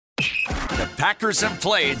Packers have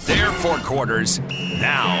played their 4 quarters.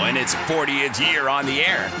 Now, in its 40th year on the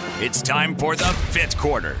air, it's time for the 5th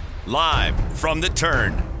quarter. Live from the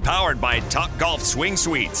Turn, powered by Top Golf Swing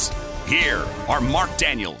Suites. Here are Mark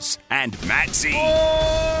Daniels and Matt Z.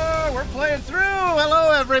 Oh, we're playing through.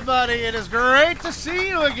 Hello, everybody. It is great to see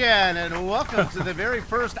you again, and welcome to the very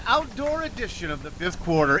first outdoor edition of the 5th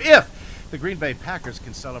quarter. If the Green Bay Packers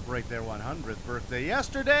can celebrate their 100th birthday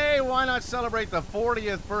yesterday, why not celebrate the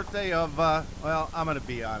 40th birthday of, well, I'm going to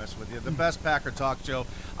be honest with you, the best Packer talk show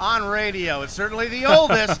on radio. It's certainly the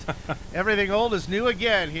oldest. Everything old is new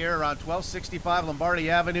again here around 1265 Lombardi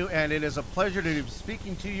Avenue, and it is a pleasure to be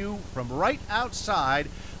speaking to you from right outside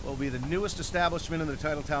what will be the newest establishment in the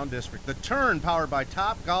Titletown District. The Turn, powered by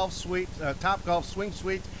Top Golf Swing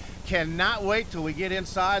Suites. Cannot wait till we get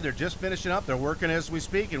inside. They're just finishing up. They're working as we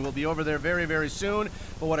speak, and we'll be over there very, very soon.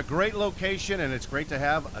 But what a great location, and it's great to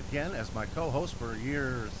have, again, as my co-host for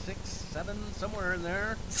year 6, 7, somewhere in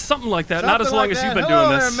there. Something like that. Not as long as you've been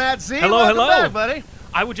doing this. Hello there, Matt Z. Hello, Welcome hello. back, buddy.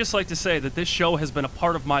 I would just like to say that this show has been a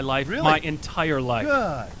part of my life, Really? my entire life.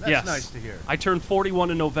 Good. That's yes. nice to hear. I turned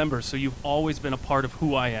 41 in November, so you've always been a part of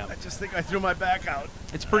who I am. I just think I threw my back out.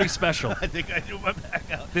 It's pretty special. I think I threw my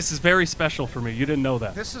back out. This is very special for me. You didn't know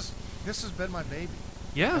that. This has been my baby.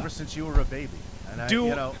 Yeah. Ever since you were a baby. And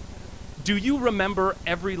Do you remember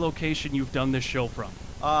every location you've done this show from?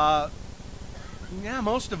 Yeah,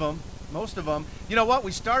 most of them. You know what?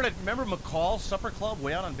 We started, remember McCall Supper Club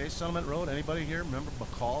way out on Bay Settlement Road? Anybody here remember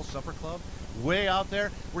McCall Supper Club? Way out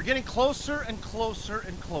there. We're getting closer and closer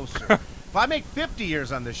and closer. If I make 50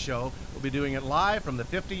 years on this show, we'll be doing it live from the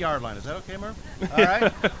 50-yard line. Is that okay, Murph? All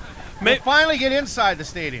right? We'll finally get inside the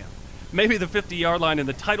stadium. Maybe the 50-yard line in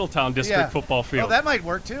the Titletown District football field. Oh, that might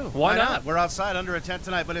work, too. Why not? We're outside under a tent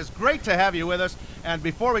tonight, but it's great to have you with us. And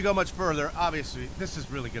before we go much further, obviously, this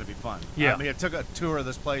is really going to be fun. Yeah. I mean, I took a tour of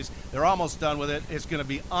this place. They're almost done with it. It's going to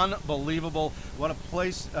be unbelievable. What a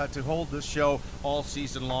place to hold this show all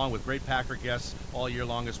season long with great Packer guests all year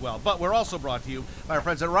long as well. But we're also brought to you by our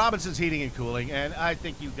friends at Robinson's Heating and Cooling. And I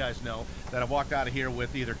think you guys know that I've walked out of here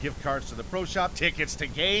with either gift cards to the Pro Shop, tickets to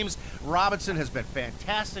games. Robinson has been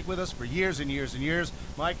fantastic with us for years and years and years.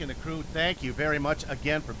 Mike and the crew, thank you very much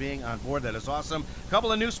again for being on board. That is awesome. A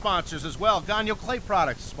couple of new sponsors as well. Gagno Clay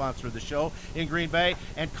Products sponsor the show in Green Bay.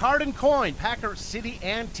 And Card and Coin, Packer City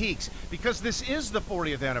Antiques. Because this is the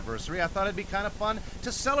 40th anniversary, I thought it'd be kind of fun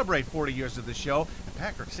to celebrate 40 years of the show. And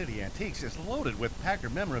Packer City Antiques is loaded with Packer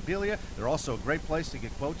memorabilia. They're also a great place to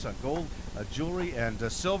get quotes on gold, jewelry,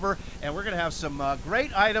 and silver. And we're going to have some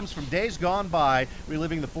great items from days gone by,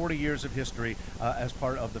 reliving the 40 years of history as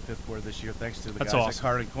part of the 5th quarter this year, thanks to the guys at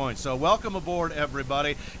Card and Coin. So welcome aboard,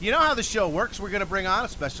 everybody. You know how the show works. We're going to bring on a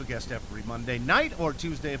special guest every Monday night, or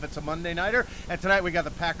Tuesday if it's a Monday nighter. And tonight we got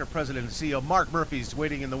the Packer president and CEO, Mark Murphy's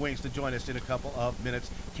waiting in the wings to join us in a couple of minutes.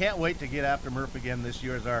 Can't wait to get after Murph again this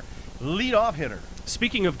year as our leadoff hitter.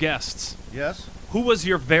 Speaking of guests. Yes? Who was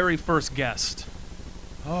your very first guest?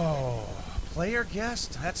 Oh, player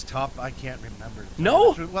guest? That's tough. I can't remember.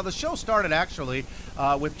 No? Well, the show started actually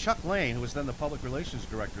with Chuck Lane, who was then the public relations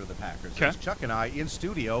director of the Packers. Okay. It was Chuck and I in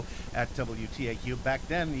studio at WTAQ. Back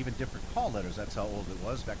then, even different call letters. That's how old it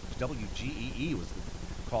was. Back WGEE was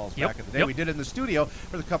the calls back in the day. Yep. We did it in the studio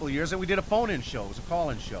for a couple of years, and we did a phone-in show. It was a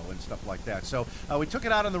call-in show and stuff like that. So we took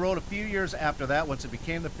it out on the road a few years after that, once it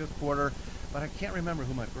became the 5th quarter. But I can't remember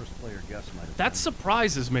who my first player guest might have been. That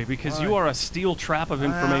surprises me because you are a steel trap of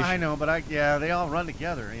information. I know, but they all run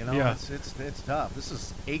together. You know, Yeah. it's tough. This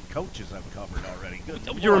is 8 coaches I've covered already. Good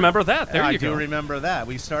You Lord. remember that? There I you go. do remember that.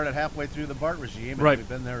 We started halfway through the Bart regime, and Right. we've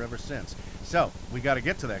been there ever since. So we got to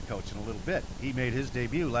get to that coach in a little bit. He made his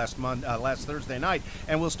debut last Thursday night,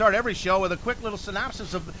 and we'll start every show with a quick little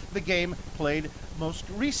synopsis of the game played most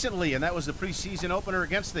recently, and that was the preseason opener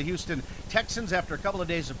against the Houston Texans. After a couple of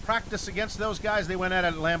days of practice against those guys, they went at it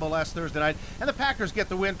at Lambeau last Thursday night, and the Packers get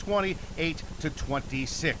the win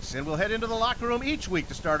 28-26. And we'll head into the locker room each week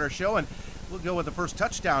to start our show, and we'll go with the first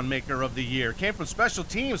touchdown maker of the year. Came from special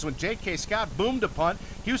teams when J.K. Scott boomed a punt.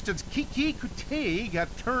 Houston's Kiki Kuti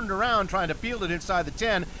got turned around trying to field it inside the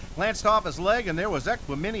 10, glanced off his leg, and there was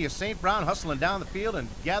Equiminius St. Brown hustling down the field and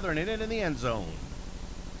gathering it in the end zone.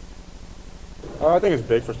 I think it's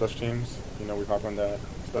big for special teams. You know, we hop on that.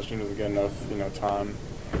 Special teams doesn't get enough, time,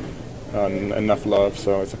 enough love.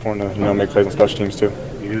 So it's important to, make plays on special teams too.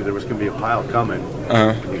 You knew there was going to be a pile coming.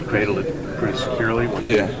 You cradled it pretty securely.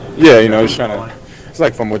 Yeah, just trying to. It's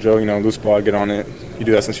like fumble drill. Loose ball, get on it. You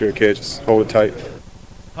do that since you're a kid. Just hold it tight.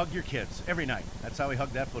 Hug your kids every night. That's how he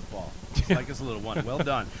hugged that football. Just like his little one. Well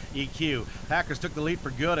done, EQ. Packers took the lead for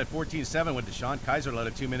good at 14-7 when Deshaun Kaiser led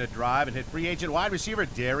a 2-minute drive and hit free agent wide receiver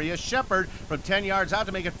Darius Shepard from 10 yards out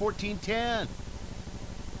to make it 14-10.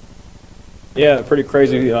 Yeah, pretty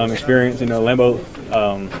crazy experience. Lambeau,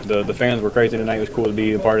 the fans were crazy tonight. It was cool to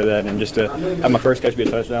be a part of that, and just to have my first catch be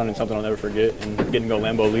a touchdown and something I'll never forget. And getting to go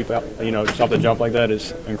Lambeau leap out, just off the jump like that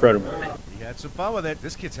is incredible. He had some fun with it.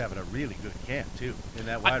 This kid's having a really good camp too in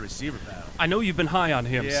that wide receiver battle. I know you've been high on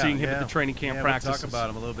him, seeing him at the training camp practices. We'll talk about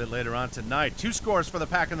him a little bit later on tonight. 2 scores for the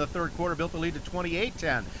Pack in the third quarter, built the lead to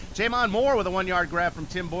 28-10. Jamon Moore with a 1-yard grab from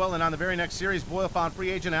Tim Boyle, and on the very next series, Boyle found free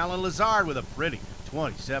agent Alan Lazard with a pretty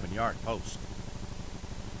 27-yard post.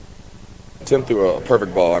 Tim threw a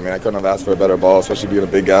perfect ball. I mean, I couldn't have asked for a better ball, especially being a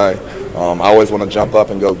big guy. I always want to jump up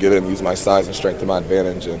and go get it and use my size and strength to my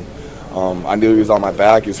advantage. And I knew he was on my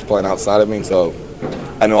back. He was playing outside of me, so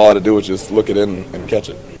I knew all I had to do was just look it in and catch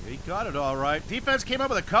it. He got it all right. Defense came up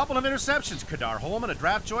with a couple of interceptions. Kadar Holman, a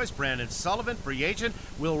draft choice. Brandon Sullivan, free agent.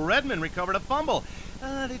 Will Redmond recovered a fumble.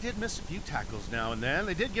 They did miss a few tackles now and then.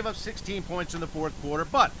 They did give up 16 points in the fourth quarter,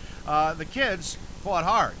 but the kids fought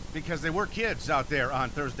hard because they were kids out there on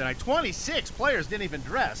Thursday night. 26 players didn't even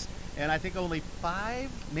dress, and I think only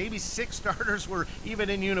 5, maybe 6 starters were even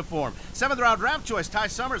in uniform. 7th-round draft choice Ty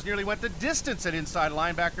Summers nearly went the distance at inside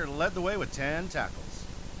linebacker and led the way with 10 tackles.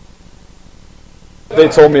 They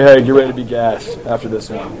told me, hey, get ready to be gassed after this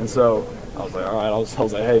one. And so I was like, all right. I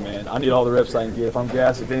was like, hey, man, I need all the reps I can get. If I'm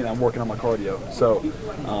gassed again, I'm working on my cardio. So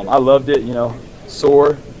I loved it,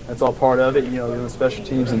 sore. That's all part of it, doing special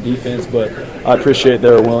teams and defense. But I appreciate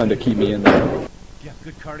they were willing to keep me in there. Yeah,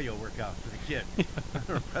 good cardio workout for the kid.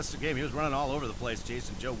 Impressive game. He was running all over the place.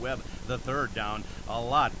 Jason Joe Webb, the third, down a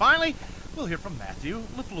lot. Finally, we'll hear from Matthew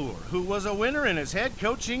LaFleur, who was a winner in his head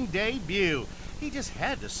coaching debut. He just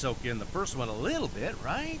had to soak in the first one a little bit,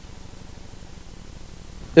 right?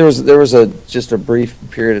 There was just a brief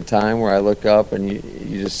period of time where I look up and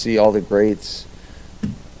you just see all the greats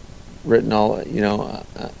written all in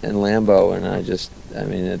Lambeau, and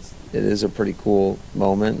it is a pretty cool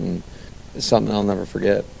moment, and it's something I'll never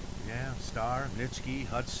forget. Yeah, Starr, Nitschke,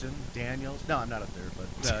 Hudson, Daniels. No, I'm not up there,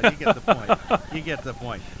 but you get the point. You get the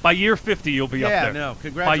point. By year 50, you'll be up there. Yeah, no,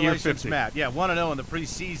 congratulations, By year 50. Matt. Yeah, 1-0 in the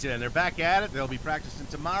preseason, and they're back at it. They'll be practicing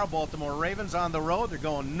tomorrow. Baltimore Ravens on the road. They're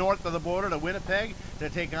going north of the border to Winnipeg to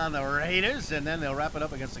take on the Raiders, and then they'll wrap it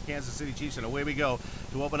up against the Kansas City Chiefs, and away we go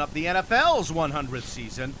to open up the NFL's 100th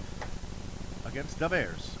season against the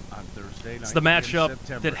Bears on Thursday night. It's the matchup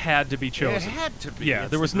September. that had to be chosen. It had to be. Yeah,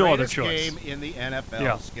 It's there was the no other greatest choice. game in the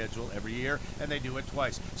NFL schedule every year, and they do it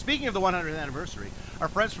twice. Speaking of the 100th anniversary, our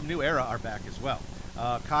friends from New Era are back as well.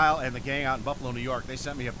 Kyle and the gang out in Buffalo, New York, they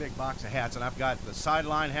sent me a big box of hats, and I've got the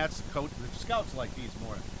sideline hats. The Scouts like these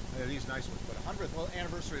more. They're these nice ones. But 100th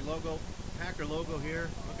anniversary logo, Packer logo here.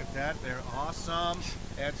 Look at that. They're awesome.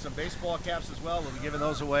 And some baseball caps as well. We'll be giving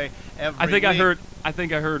those away every week. I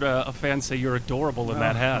think I heard a fan say you're adorable in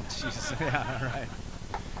that hat. Jesus. Yeah, right.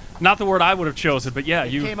 Not the word I would have chosen, but yeah,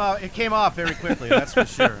 It came off very quickly, that's for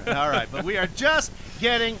sure. All right, but we are just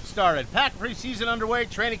getting started. Pack preseason underway,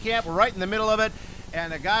 training camp, we're right in the middle of it,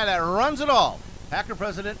 and the guy that runs it all, Packer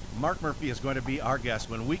President Mark Murphy, is going to be our guest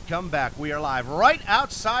when we come back. We are live right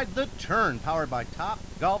outside the Turn, powered by Top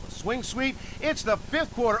Golf Swing Suite. It's the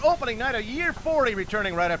 5th quarter, opening night of year 40,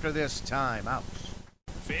 returning right after this time out.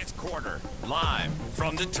 5th quarter, live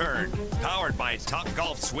from the Turn, powered by Top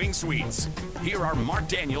Golf Swing Suites. Here are Mark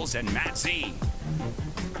Daniels and Matt Z.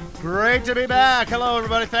 Great to be back. Hello,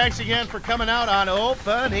 everybody. Thanks again for coming out on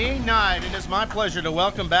opening night. It is my pleasure to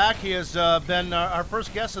welcome back. He has been our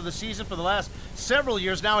first guest of the season for the last several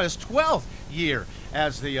years now, his 12th year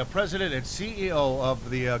as the president and CEO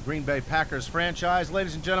of the Green Bay Packers franchise.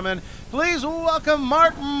 Ladies and gentlemen, please welcome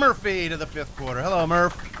Mark Murphy to the 5th quarter. Hello,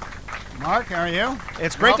 Murph. Mark, how are you?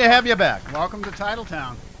 It's great to have you back. Welcome to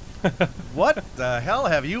Titletown. What the hell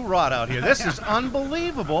have you wrought out here? This is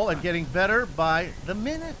unbelievable and getting better by the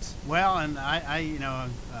minute. Well, and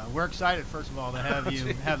we're excited, first of all, to have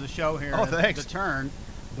you have the show here at the Turn.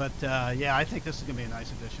 But, I think this is going to be a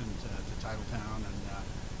nice addition to Titletown.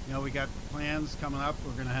 And, we got plans coming up.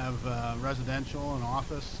 We're going to have residential and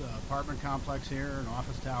office apartment complex here, an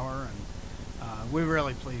office tower. And we're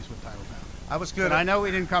really pleased with Titletown. I was good. But I know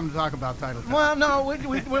we didn't come to talk about Titletown. Well, no,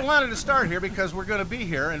 we wanted to start here because we're going to be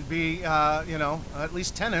here and be, at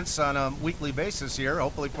least tenants on a weekly basis here,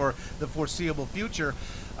 hopefully for the foreseeable future.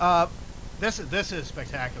 This is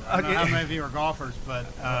spectacular. I don't know how many of you are golfers, but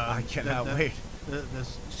I cannot wait. The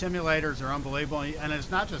simulators are unbelievable, and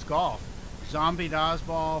it's not just golf. Zombie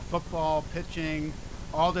dodgeball, football, pitching,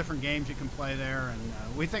 all different games you can play there,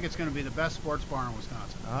 and we think it's going to be the best sports bar in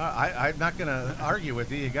Wisconsin. I'm not going to argue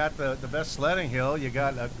with you. You got the best sledding hill. You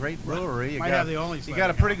got a great brewery. Might have the only You got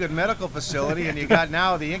a pretty good medical facility, and you got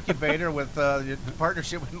now the incubator with the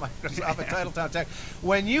partnership with Microsoft and Titletown Tech.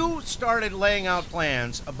 When you started laying out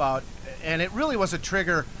plans about, and it really was a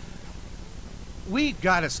trigger, we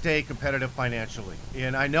got to stay competitive financially.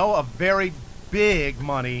 And I know a very big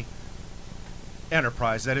money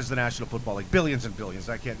enterprise that is the National Football League, billions and billions.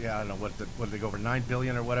 I don't know what did they go over, $9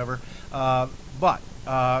 billion or whatever. But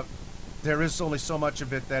there is only so much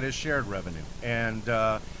of it that is shared revenue. And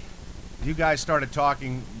you guys started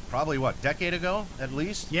talking probably decade ago at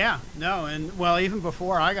least? Yeah, no, and well, even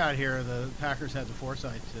before I got here, the Packers had the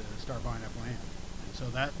foresight to start buying up land. And so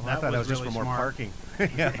that I thought was just really for more smart. parking.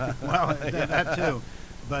 Yeah. Well, that too.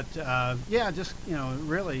 But just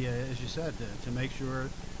really, as you said, to make sure,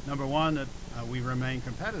 number one, that we remain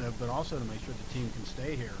competitive, but also to make sure the team can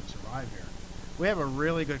stay here and survive here. We have a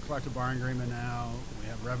really good collective bargaining agreement now. We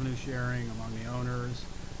have revenue sharing among the owners,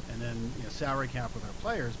 and then salary cap with our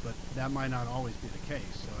players. But that might not always be the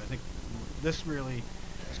case. So I think this really,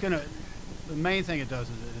 the main thing it does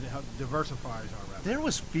is it diversifies our revenue. There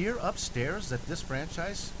was fear upstairs that this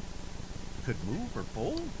franchise could move or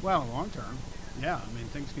fold? Well, long term, yeah. I mean,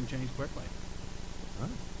 things can change quickly. Huh.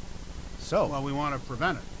 So, well, we want to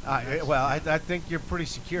prevent it. I think you're pretty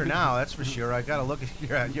secure now. That's for sure. I got to look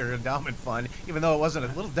at your endowment fund, even though it wasn't a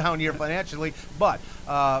little down year financially. But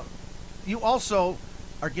you also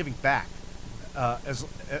are giving back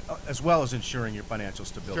as well as ensuring your financial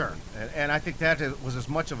stability. Sure. And I think that was as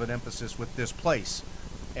much of an emphasis with this place.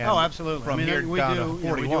 And absolutely. From here we down do, to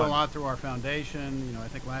 41. we do a lot through our foundation. I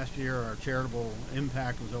think last year our charitable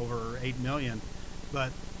impact was over $8 million.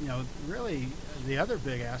 But really, the other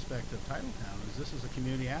big aspect of Titletown is this is a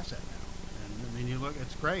community asset now. And I mean, you look,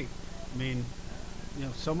 it's great. I mean,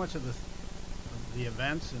 so much of the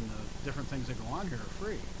events and the different things that go on here are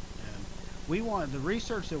free. And the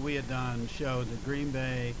research that we had done showed that Green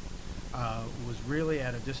Bay was really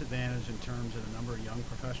at a disadvantage in terms of the number of young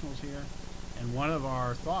professionals here. And one of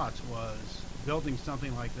our thoughts was building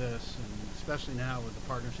something like this, and especially now with the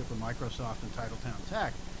partnership with Microsoft and Titletown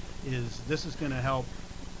Tech, this is going to help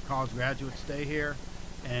college graduates stay here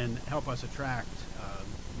and help us attract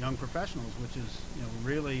young professionals, which is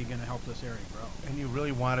really going to help this area grow. And you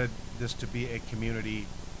really wanted this to be a community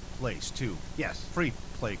place too. Yes. Free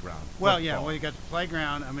playground. Well, you got the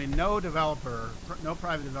playground. I mean, no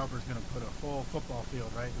private developer is going to put a full football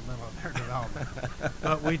field right in the middle of their development.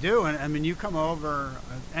 But we do, and I mean, you come over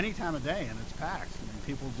any time of day and it's packed. I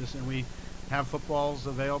mean, and we have footballs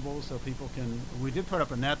available so people can. We did put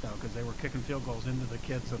up a net though because they were kicking field goals into the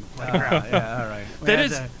kids on the playground. Yeah, all right. That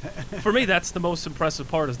is, for me, that's the most impressive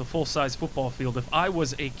part is the full-size football field. If I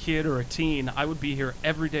was a kid or a teen, I would be here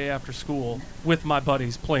every day after school with my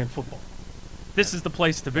buddies playing football. This is the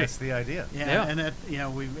place to be. That's the idea. Yeah. And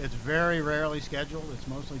it's very rarely scheduled. It's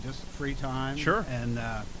mostly just free time. Sure. And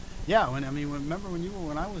remember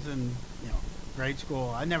when I was in grade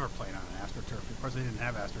school, I never played on an AstroTurf. Of course, they didn't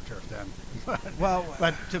have AstroTurf then.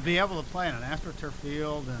 But to be able to play on an AstroTurf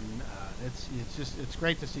field, and it's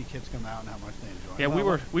great to see kids come out and how much they enjoy.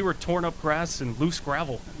 Yeah, we were torn up grass and loose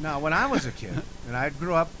gravel. Now, when I was a kid, and I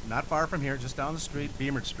grew up not far from here, just down the street,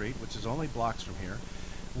 Beamer Street, which is only blocks from here,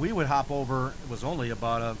 we would hop over. It was only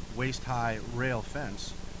about a waist-high rail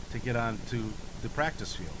fence to get onto the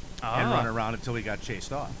practice field and run around until we got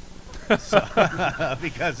chased off.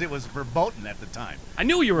 Because it was verboten at the time. I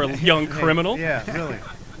knew you were a young criminal. Yeah, really.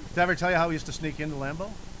 Did I ever tell you how we used to sneak into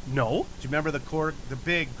Lambeau? No. Do you remember the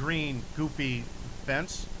big green goopy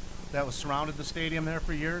fence that was surrounded the stadium there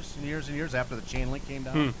for years and years and years after the chain link came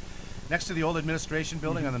down? Next to the old administration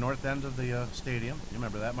building on the north end of the stadium. You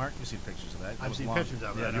remember that, Mark? You've seen pictures of that. I've seen pictures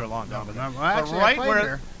of it. Yeah, you were long gone. I played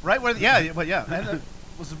there. And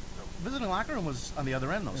was the visiting locker room was on the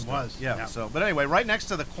other end, though. It was. Yeah. So, but anyway, right next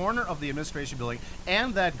to the corner of the administration building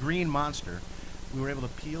and that green monster, we were able to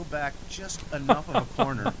peel back just enough of a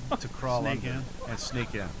corner to crawl in and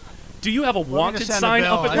sneak in. Do you have a wanted sign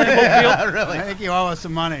up at Lambeau Field? Really? I think you owe us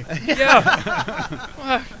some money. Yeah.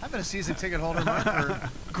 I've been a season ticket holder, Mark, for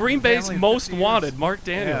Green Bay's most wanted, Mark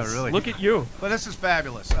Daniels. Yeah, really. Look at you. Well, this is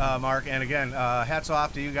fabulous, Mark. And again, hats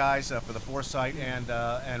off to you guys for the foresight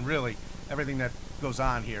and really everything that goes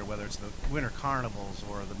on here, whether it's the winter carnivals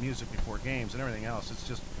or the music before games and everything else. It's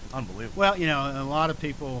just unbelievable. Well, a lot of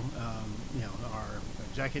people, our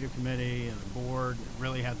executive committee and the board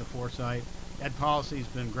really had the foresight. Ed Policy's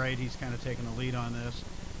been great. He's kind of taken the lead on this.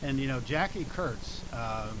 And, Jackie Kurtz,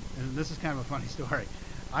 and this is kind of a funny story.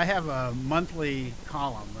 I have a monthly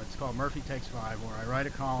column. It's called Murphy Takes 5, where I write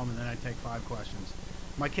a column and then I take 5 questions.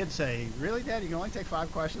 my kids say, "Really, Dad? You can only take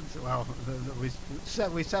 5 questions?" Well,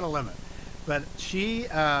 we set a limit. But she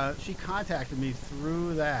contacted me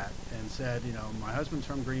through that and said, you know, my husband's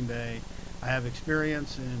from Green Bay. I have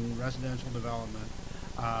experience in residential development.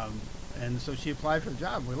 And so she applied for the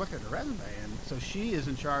job. We looked at her resume, and so she is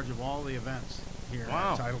in charge of all the events here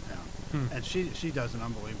at Titletown. And she does an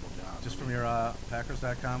unbelievable job. Just from your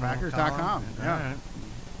Packers.com? Packers.com, yeah. All right.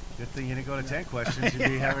 Good thing you didn't go to 10 questions. You'd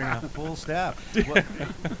be having a full staff. Well,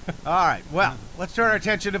 all right. Well, let's turn our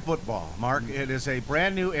attention to football. Mark, it is a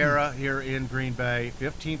brand new era here in Green Bay.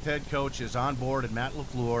 15th head coach is on board, and Matt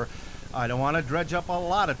LaFleur. I don't want to dredge up a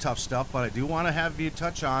lot of tough stuff, but I do want to have you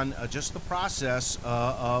touch on just the process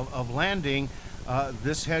of landing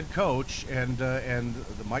this head coach and the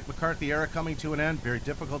Mike McCarthy era coming to an end. Very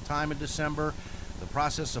difficult time in December. The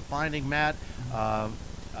process of finding Matt. I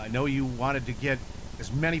know you wanted to get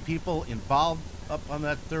as many people involved up on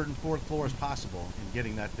that 3rd and 4th floor as possible in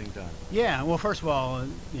getting that thing done. Yeah, well, first of all,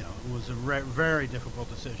 you know, it was a very difficult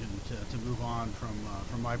decision to move on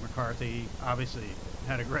from Mike McCarthy. Obviously,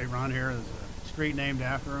 had a great run here. There's a street named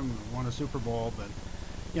after him, won a Super Bowl, but,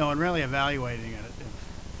 you know, in really evaluating it, it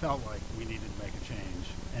felt like we needed to make a change.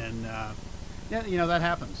 And, yeah, you know, that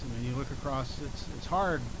happens. I mean, you look across, it's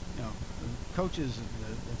hard, you know, coaches,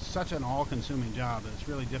 it's such an all-consuming job that it's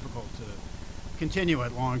really difficult to continue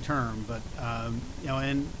it long term, but you know,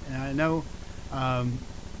 and I know,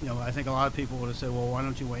 you know, I think a lot of people would have said, well, why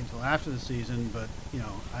don't you wait until after the season? But you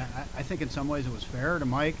know, I think in some ways it was fair to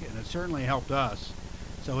Mike, and it certainly helped us.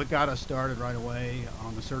 So it got us started right away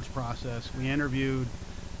on the search process. We interviewed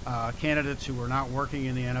candidates who were not working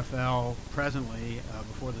in the NFL presently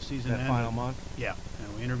before the season ended. That final month. Yeah,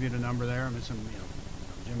 and we interviewed a number there. I mean, some, you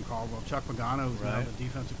know, Jim Caldwell, Chuck Pagano, who's now the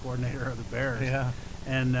defensive coordinator of the Bears. Yeah,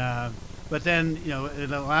 and. But then, you know, it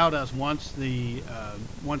allowed us once the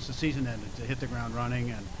season ended to hit the ground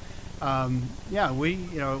running, and yeah, we,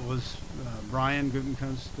 you know, it was Brian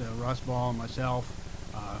Gutekunst, Russ Ball, and myself,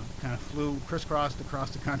 kind of crisscrossed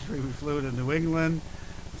across the country. We flew to New England.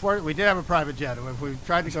 We did have a private jet. If we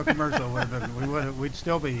tried to go commercial, we'd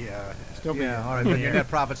still be all right. But your net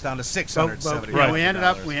profit's down to 670. Right. We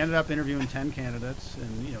ended up interviewing 10 candidates,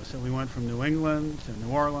 and you know, so we went from New England to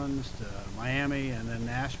New Orleans to Miami, and then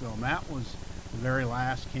Nashville. Matt was the very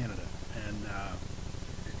last candidate, and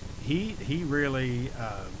he really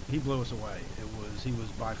he blew us away. He was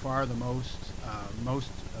by far the most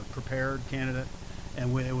prepared candidate,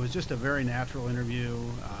 and it was just a very natural interview.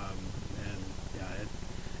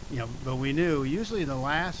 You know, but we knew usually the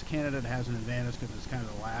last candidate has an advantage because it's kind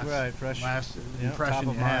of the last impression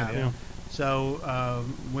you have. Yeah. So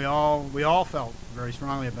we all felt very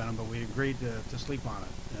strongly about him, but we agreed to sleep on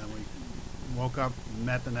it. And we woke up, and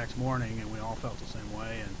met the next morning, and we all felt the same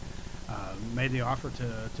way, and made the offer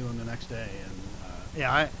to him the next day. And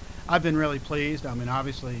yeah, I've been really pleased. I mean,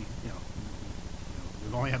 obviously, you know,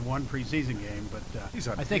 we've only had one preseason game, but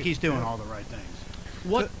I think he's doing all the right things.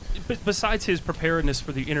 What, besides his preparedness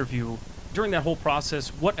for the interview, during that whole process,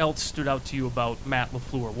 what else stood out to you about Matt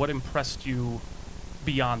LaFleur? What impressed you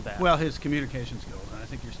beyond that? Well, his communication skills, and I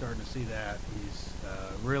think you're starting to see that. He's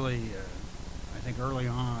really, I think early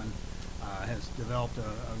on, has developed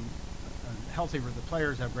a healthy, the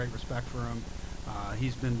players have great respect for him.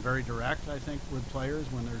 He's been very direct, I think, with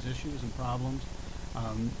players when there's issues and problems.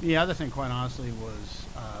 The other thing, quite honestly, was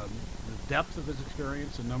the depth of his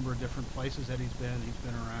experience, a number of different places that he's been. He's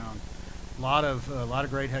been around a lot of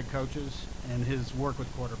great head coaches, and his work with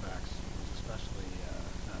quarterbacks was especially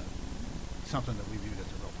something that we viewed as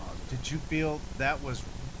a real positive. Did you feel that was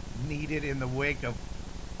needed in the wake of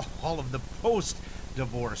all of the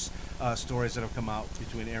post-divorce stories that have come out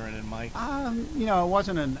between Aaron and Mike? You know, it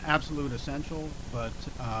wasn't an absolute essential, but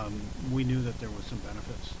we knew that there was some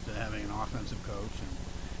benefits to having an offensive coach. And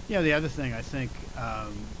you know, the other thing, I think,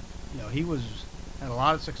 you know, he had a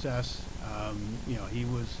lot of success. You know, he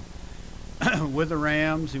was with the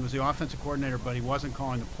Rams. He was the offensive coordinator, but he wasn't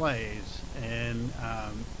calling the plays. And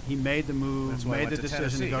he made the move, made the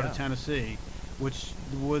decision to go to Tennessee, which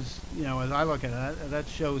was, you know, as I look at it, that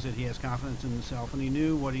shows that he has confidence in himself, and he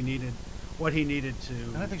knew what he needed to.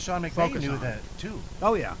 And I think Sean McVay knew that too.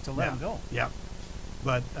 Oh yeah, to let him go. Yeah,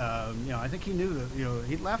 but you know, I think he knew that. You know,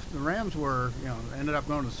 he left. The Rams were, you know, ended up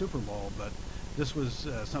going to the Super Bowl, but this was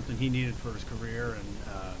something he needed for his career, and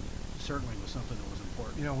certainly was something that was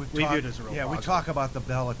important. You know, we viewed it as a real positive. We talk about the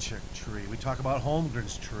Belichick tree. We talk about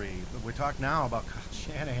Holmgren's tree. But we talk now about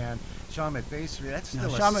Shanahan, Sean McVay's tree. That's still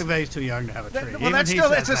Sean McVay's too young to have a tree. Well, that's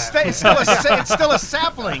still it's still a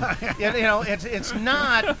sapling. You know, it's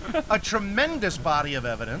not a tremendous body of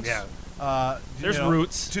evidence. Yeah. There's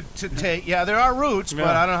roots. To take, yeah, there are roots, but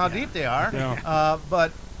I don't know how deep they are. Yeah.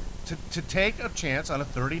 But to take a chance on a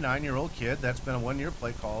 39-year-old kid that's been a one-year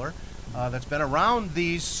play caller, that's been around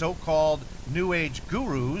these so-called new age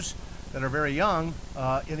gurus that are very young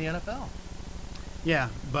in the NFL. Yeah,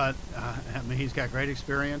 but I mean, he's got great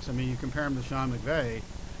experience. I mean, you compare him to Sean McVay.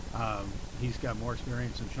 He's got more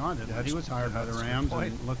experience than Sean did. He was hired by the Rams,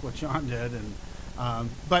 and look what Sean did. And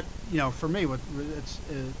but you know, for me, it was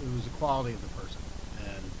the quality of the person.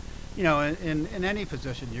 And you know, in any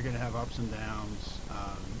position, you're going to have ups and downs.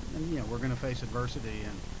 And you know, we're going to face adversity,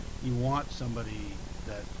 and you want somebody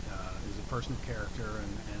that is a person of character.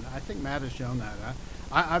 And I think Matt has shown that.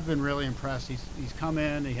 I've been really impressed. He's come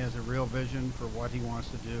in. He has a real vision for what he wants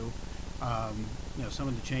to do. You know, some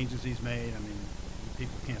of the changes he's made. I mean,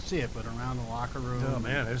 people can't see it, but around the locker room. Oh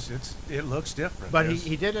man, it looks different. But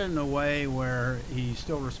he did it in a way where he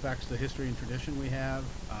still respects the history and tradition we have.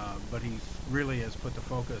 But he really has put the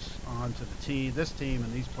focus onto the team, this team,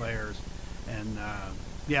 and these players. And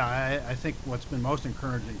yeah, I think what's been most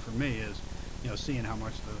encouraging for me is, you know, seeing how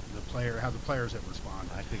much how the players have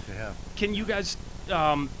responded. I think they have. Can you guys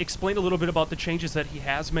explain a little bit about the changes that he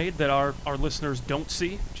has made that our listeners don't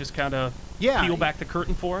see? Just kind of peel back the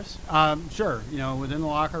curtain for us. Sure. You know, within the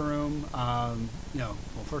locker room, you know,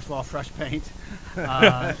 well, first of all, fresh paint,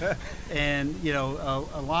 and you know,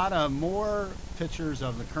 a lot of more pictures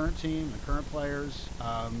of the current team, the current players.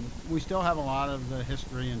 We still have a lot of the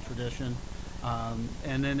history and tradition,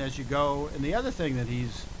 and then as you go, and the other thing that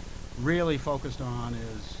he's really focused on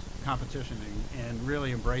is competition and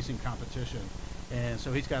really embracing competition. And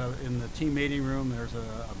so he's got in the team meeting room, there's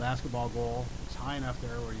a basketball goal. It's high enough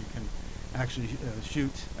there where you can actually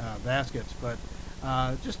shoot baskets. But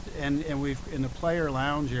and we've in the player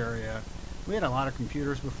lounge area, we had a lot of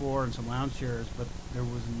computers before and some lounge chairs, but there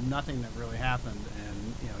was nothing that really happened.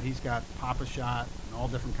 And you know, he's got Pop-A-Shot and all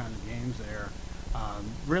different kinds of games there,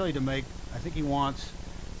 really to make. I think he wants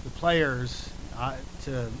the players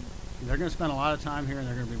to. They're going to spend a lot of time here and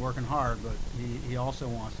they're going to be working hard, but he also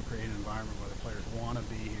wants to create an environment where the players want to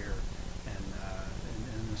be here,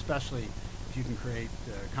 and especially if you can create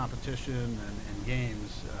competition and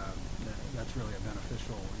games, that's really a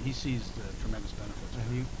beneficial. He sees the tremendous benefits.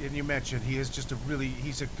 And you mentioned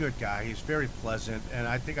he's a good guy. He's very pleasant, and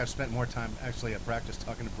I think I've spent more time actually at practice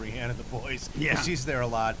talking to Breanne and the boys. Yeah, she's there a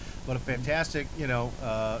lot. But a fantastic,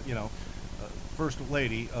 first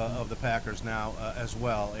lady of the Packers now as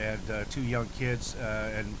well, and two young kids,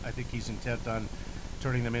 and I think he's intent on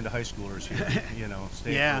turning them into high schoolers here. You know,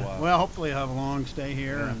 stay for a while. Well, hopefully he'll have a long stay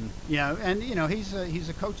here, and you know, he's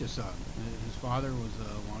a coach's son. His father was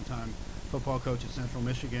a longtime football coach at Central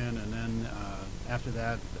Michigan, and then after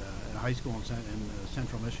that at high school in the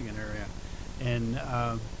Central Michigan area, and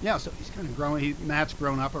so he's kind of growing. Matt's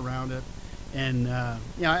grown up around it, and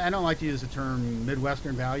I don't like to use the term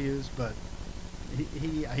Midwestern values, but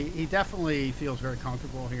he definitely feels very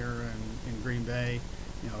comfortable here in Green Bay.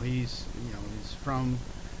 He's from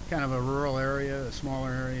kind of a rural area, a smaller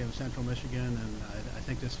area of Central Michigan, and I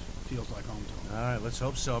think this feels like home to him. All right, let's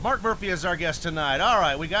hope so. Mark Murphy is our guest tonight. All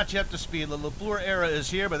right, we got you up to speed. The LaFleur era is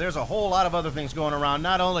here, but there's a whole lot of other things going around,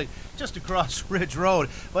 not only just across Ridge Road,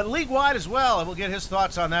 but league-wide as well, and we'll get his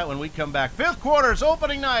thoughts on that when we come back. Fifth quarter's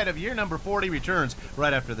opening night of year number 40 returns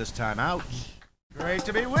right after this timeout. Great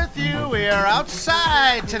to be with you. We are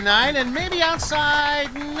outside tonight and maybe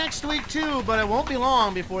outside next week too, but it won't be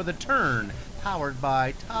long before the Turn, powered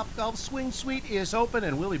by Topgolf Swing Suite, is open,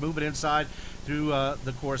 and we'll be moving inside through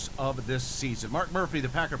the course of this season. Mark Murphy, the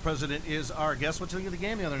Packer president, is our guest. What'd you think of the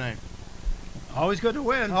game the other night? Always good to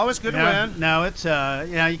win. Always good to win. No, it's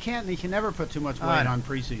you can never put too much weight on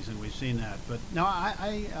preseason. We've seen that, but no,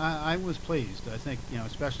 I was pleased. I think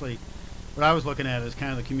especially. What I was looking at is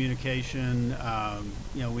kind of the communication.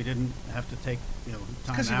 We didn't have to take time out.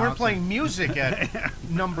 Because you weren't playing music at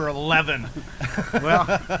number 11. Well,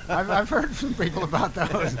 I've heard from people about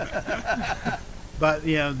those. But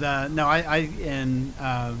I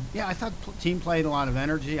thought the team played a lot of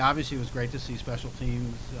energy. Obviously, it was great to see special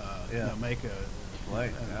teams make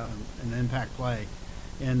an impact play,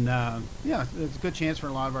 and it's a good chance for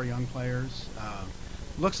a lot of our young players.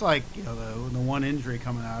 Looks like the one injury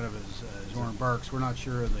coming out of is Oren Burks. We're not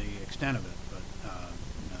sure of the extent of it, but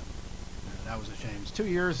that was a shame. It's 2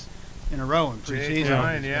 years in a row in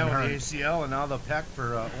preseason. With the ACL and now the pec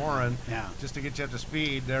for Oren. Yeah. Just to get you up to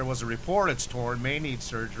speed, there was a report it's torn, may need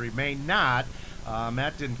surgery, may not.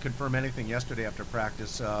 Matt didn't confirm anything yesterday after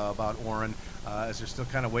practice about Oren, as they're still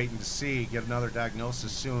kind of waiting to see, get another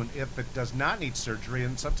diagnosis soon if it does not need surgery,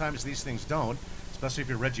 and sometimes these things don't. especially if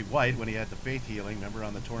you're Reggie White when he had the faith healing, remember,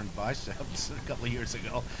 on the torn biceps a couple of years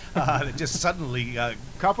ago. It just suddenly... a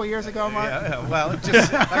couple of years ago, Mark? Yeah, well,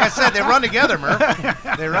 just, like I said, they run together, Murph.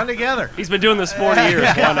 They run together. He's been doing this 40 years.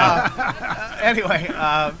 Why not? Anyway,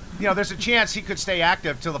 there's a chance he could stay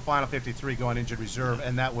active till the final 53, go on injured reserve,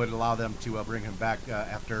 and that would allow them to bring him back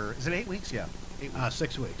after, is it 8 weeks? Yeah.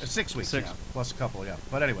 6 weeks. 6 weeks, Six. yeah, plus a couple, yeah.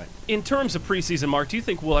 But anyway. In terms of preseason, Mark, do you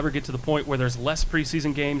think we'll ever get to the point where there's less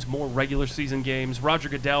preseason games, more regular season games? Roger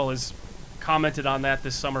Goodell has commented on that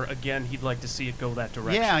this summer. Again, he'd like to see it go that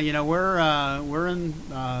direction. Yeah, we're in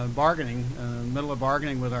bargaining, middle of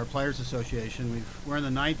bargaining with our Players Association. We're in the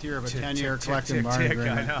 9th year of a 10-year collective bargaining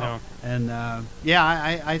agreement. I know. And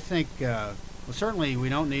I think certainly we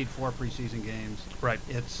don't need 4 preseason games. Right.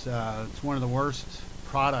 It's one of the worst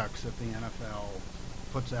products that the NFL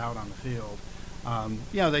puts out on the field.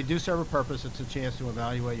 They do serve a purpose. It's a chance to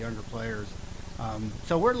evaluate younger players.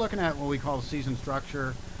 So we're looking at what we call season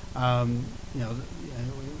structure. If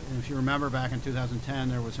you remember back in 2010,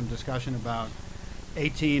 there was some discussion about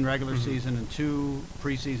 18 regular season and 2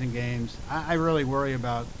 preseason games. I really worry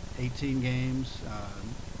about 18 games,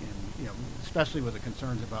 especially with the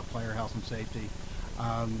concerns about player health and safety.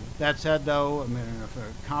 That said, though, if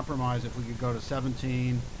a compromise, if we could go to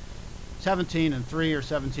 17 and 3 or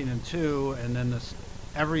 17 and 2, and then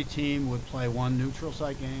every team would play 1 neutral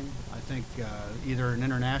site game. I think either an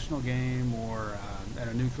international game or at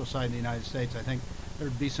a neutral site in the United States. I think there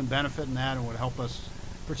would be some benefit in that and would help us,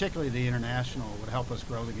 particularly the international, would help us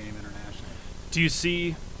grow the game internationally. Do you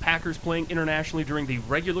see Packers playing internationally during the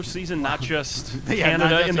regular season, not just Yeah, Canada not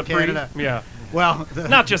just in the in Canada. Yeah. Well,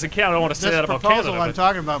 Not just in Canada. I don't want to say that about Canada. This proposal I'm but-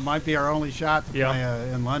 talking about might be our only shot to Yeah.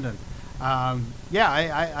 play in London.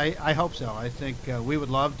 I hope so. I think we would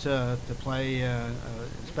love to play,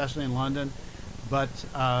 especially in London. But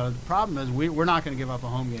the problem is we're not going to give up a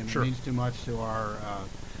home game. Sure. It means too much to our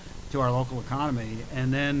local economy.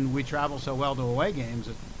 And then we travel so well to away games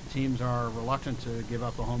that teams are reluctant to give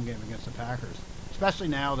up a home game against the Packers, especially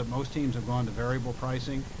now that most teams have gone to variable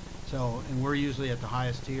pricing. And we're usually at the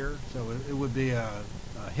highest tier, so it would be a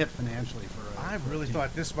hit financially for I for a really team.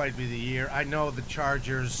 thought this might be the year. I know the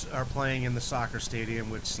Chargers are playing in the soccer stadium,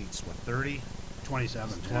 which seats, 30?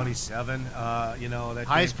 27. 27. That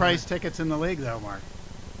Highest game- price tickets in the league, though, Mark.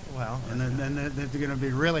 Well, And then they're going to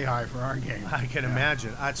be really high for our game. I can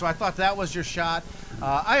imagine. So I thought that was your shot.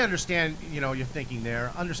 I understand, your thinking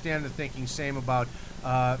there. Understand the thinking, same about,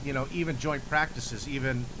 even joint practices.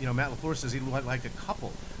 Even, Matt LaFleur says he'd like a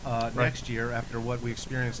couple next year after what we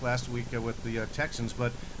experienced last week with the Texans.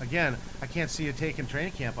 But, again, I can't see you taking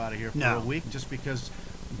training camp out of here for a week just because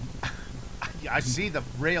I see the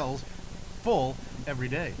rails full every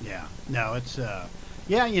day. Yeah. No, it's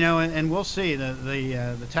and we'll see.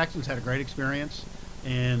 The Texans had a great experience,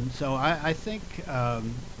 and so I think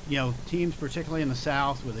teams, particularly in the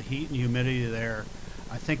South, with the heat and humidity there,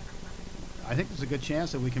 I think there's a good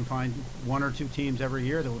chance that we can find 1 or 2 teams every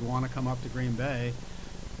year that would want to come up to Green Bay,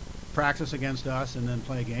 practice against us, and then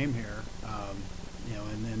play a game here.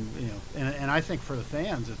 And I think for the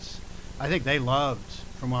fans, I think they loved,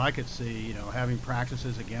 from what I could see, having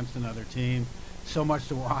practices against another team. So much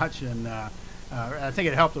to watch, and I think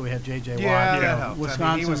it helped that we had J.J. Watt, that helped.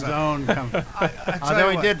 Wisconsin's own. I Although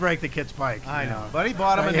he did break the kid's bike. I know, but he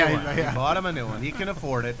bought him a new one. He bought him a new one. He can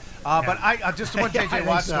afford it. But I just one J.J.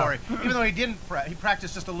 Watt story. Even though he didn't, he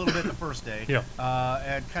practiced just a little bit the first day. Yeah.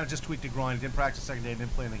 And kind of just tweaked a groin. He didn't practice the second day.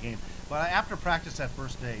 Didn't play in the game. But after practice that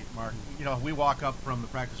first day, Mark, we walk up from the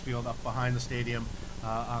practice field up behind the stadium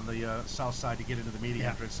on the south side to get into the media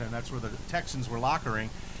entrance, and that's where the Texans were lockering.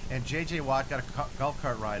 And J.J. Watt got a golf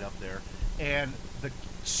cart ride up there, and the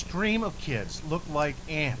stream of kids looked like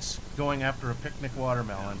ants going after a picnic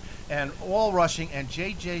watermelon, and all rushing. And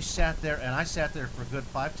J.J. sat there, and I sat there for a good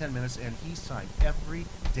 5-10 minutes, and he signed every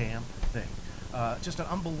damn thing. Just an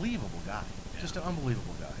unbelievable guy. Just an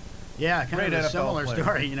unbelievable guy. Yeah, kind Great of a NFL similar player.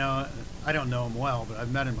 story. I don't know him well, but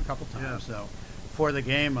I've met him a couple times. Yeah. So before the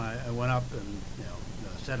game, I went up and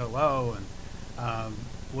said hello, and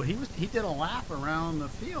he did a lap around the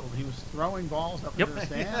field. He was throwing balls up into the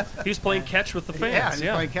stands. He was playing catch with the fans. Yeah, he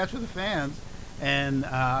was playing catch with the fans. And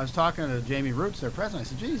I was talking to Jamie Roots, their president. I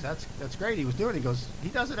said, "Geez, that's great." He was doing it. He goes, "He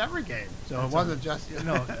does it every game." So it wasn't just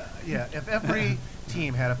If every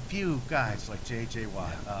team had a few guys like J.J.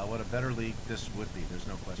 Watt, what a better league this would be. There's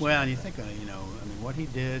no question. Well, and you think, what he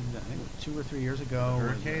did, I think it was 2 or 3 years ago,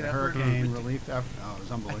 with the hurricane relief effort. Oh, it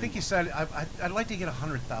was unbelievable. I think he said, I'd like to get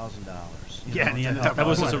 $100,000. Yeah, and he ended up That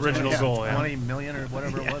was his original goal. Yeah. 20 million or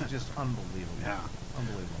whatever it was. Just unbelievable. Yeah.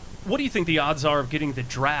 Unbelievable. What do you think the odds are of getting the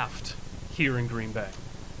draft here in Green Bay?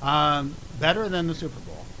 Better than the Super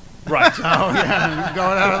Bowl. Right. So yeah,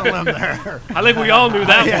 going out on a limb there. I think we all knew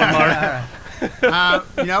that one, Mark.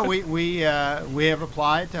 You know, we have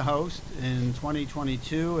applied to host in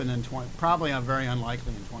 2022, and then probably very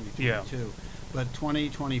unlikely in 2022, Yeah. but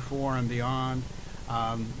 2024 and beyond.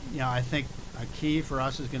 You know, I think a key for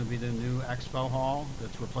us is going to be the new Expo Hall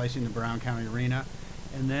that's replacing the Brown County Arena,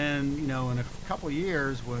 and then you know, in a couple of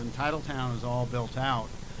years when Titletown is all built out,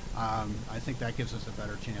 I think that gives us a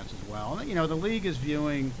better chance as well. And, you know, the league is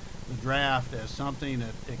viewing the draft as something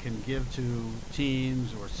that it can give to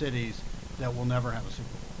teams or cities that will never have a Super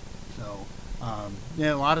Bowl. So,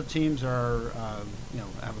 yeah, a lot of teams are, you know,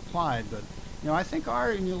 have applied, but, you know, I think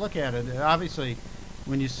when you look at it, obviously,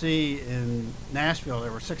 when you see in Nashville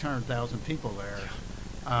there were 600,000 people there.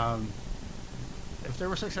 If there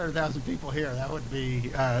were 600,000 people here, that would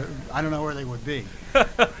be, I don't know where they would be.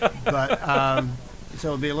 But, so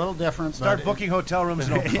it'd be a little different. Start booking hotel rooms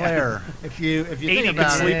in Eau Claire. If you 80 think could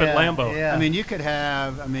about sleep it, at Lambeau. Yeah. I mean, you could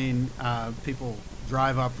have, people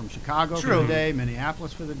drive up from Chicago for True. the day,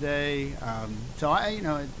 Minneapolis for the day. So you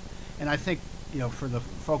know, and I think, you know, for the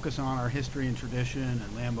focus on our history and tradition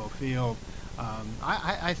and Lambeau Field,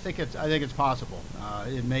 I think it's possible.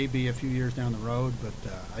 It may be a few years down the road, but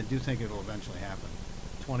I do think it'll eventually happen.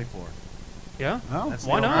 24. Yeah. Oh, That's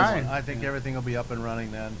why the not? only one. I think everything will be up and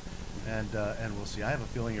running then, and we'll see. I have a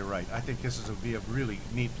feeling you're right. I think this will be a really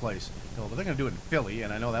neat place. You know, but they're going to do it in Philly,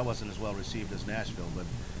 and I know that wasn't as well received as Nashville, but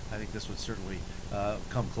I think this would certainly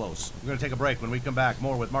come close. We're going to take a break. When we come back,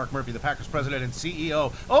 more with Mark Murphy, the Packers president and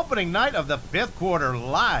CEO. Opening night of the 5th quarter,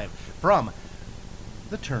 live from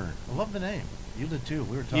the Turn. I love the name. You did too.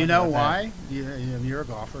 We were talking. You know about why? You're a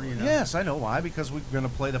golfer. You know. Yes, I know why. Because we're going to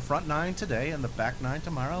play the front 9 today and the back 9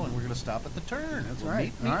 tomorrow, and we're going to stop at the Turn. That's We'll right.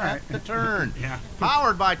 Meet me All right. at the Turn. Yeah.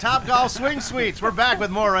 Powered by Top Golf Swing Suites. We're back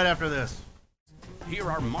with more right after this. Here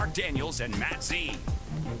are Mark Daniels and Matt Z.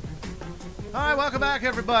 All right, welcome back,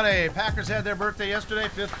 everybody. Packers had their birthday yesterday,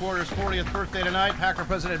 5th quarter's 40th birthday tonight. Packer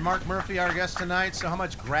President Mark Murphy, our guest tonight. So how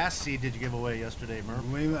much grass seed did you give away yesterday, Murph?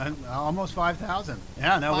 We almost 5,000.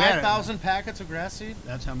 Yeah, no, we had 5,000 packets of grass seed?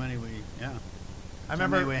 That's how many I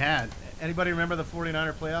remember we had. Anybody remember the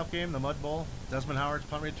 49er playoff game, the Mud Bowl? Desmond Howard's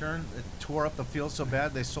punt return? It tore up the field so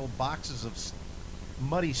bad they sold boxes of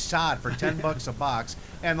muddy sod for $10 a box,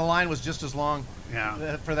 and the line was just as long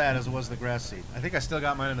for that as it was the grass seed. I think I still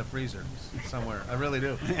got mine in the freezer somewhere. I really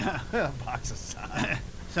do. Yeah. Box of sod.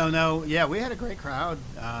 So no, yeah, we had a great crowd.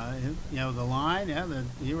 You know, the line. Yeah,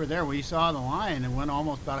 you were there. We saw the line. It went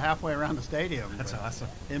almost about halfway around the stadium. That's awesome.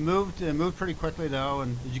 It moved pretty quickly though.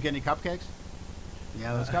 And did you get any cupcakes?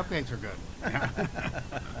 Yeah, those cupcakes are good. Yeah.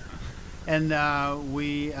 And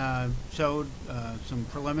we showed some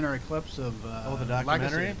preliminary clips of the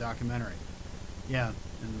documentary? Legacy documentary. Yeah,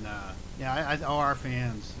 and our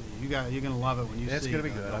fans, you're gonna love it when you see. It's gonna be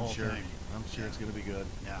good. The I'm whole sure. thing. I'm sure it's gonna be good.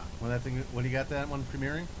 Yeah. When you got that one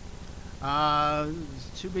premiering?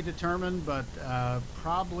 To be determined, but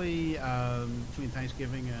probably between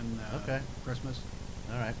Thanksgiving and Christmas.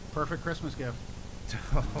 All right. Perfect Christmas gift.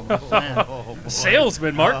 A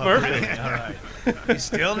salesman, Mark Murphy. All right. You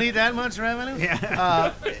still need that much revenue?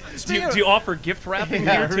 Yeah. Do you offer gift wrapping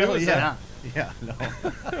here too? Really, Is yeah. that- Yeah, no.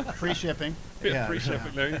 Free shipping. Yeah. Free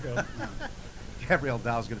shipping. There you go. Gabrielle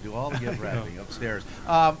Dow's going to do all the gift wrapping upstairs.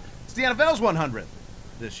 It's the NFL's 100th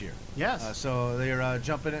this year. Yes. So they're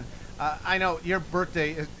jumping in. I know your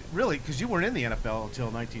birthday, is really, because you weren't in the NFL until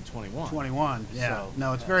 1921. 21. Yeah. So,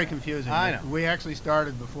 no, it's very confusing. I know. We actually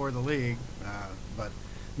started before the league, but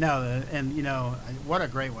no, and you know what a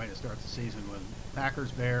great way to start the season with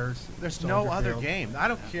Packers, Bears. There's Soldier no other Field. game. I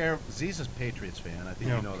don't care. Ziza's Patriots fan. I think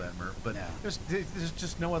you know that, Murph. But there's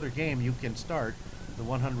just no other game you can start the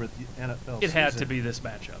 100th NFL season. It had to be this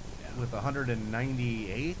matchup. With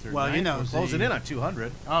 198 or well, 90, you know, we're closing in on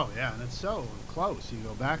 200. Oh yeah, and it's so close. You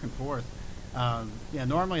go back and forth. Yeah,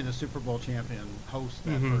 normally the Super Bowl champion hosts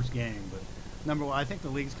that first game, but number one, I think the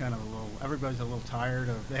league's kind of everybody's a little tired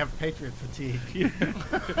of. They have Patriot fatigue.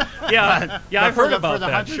 Yeah, I've heard about for the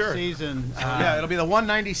that. 100th Sure. season. Yeah, it'll be the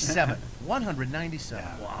 197. 197.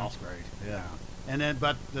 Yeah, Wow. that's great. Yeah. And then,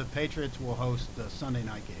 but the Patriots will host the Sunday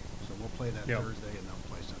night game, so we'll play that Thursday, and they'll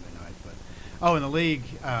play Sunday night. But in the league,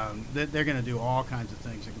 they're going to do all kinds of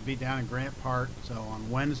things. It could be down in Grant Park, so on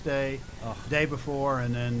Wednesday, day before,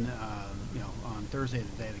 and then on Thursday,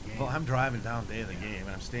 the day of the game. Well, I'm driving down the day of the game, and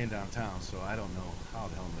I'm staying downtown, so I don't know how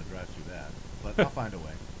the hell I'm going to drive through that. But I'll find a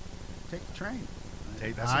way. Take the train.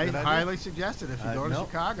 That's a I good idea. highly suggest it if you go to no.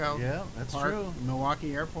 Chicago. Yeah, that's Park, true.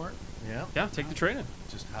 Milwaukee Airport. Yeah. Yeah, take the train in.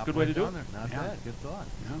 Just hop Good way right to do down it. there. Not Yeah. bad. Good thought.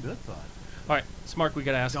 Yeah. Good thought. All right, Smart, we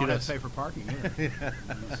got to ask Don't you have this. to pay for parking either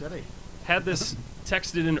in the city. Had this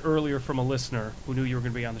texted in earlier from a listener who knew you were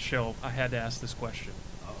going to be on the show. I had to ask this question.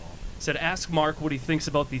 Said, ask Mark what he thinks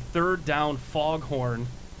about the third down foghorn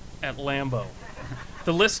at Lambeau.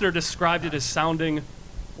 The listener described it as sounding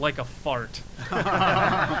like a fart.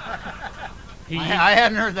 I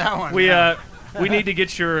hadn't heard that one. We need to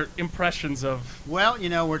get your impressions of. Well,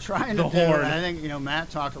 we're trying to the horn. I think Matt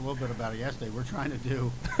talked a little bit about it yesterday. We're trying to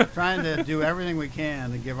do everything we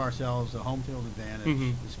can to give ourselves a home field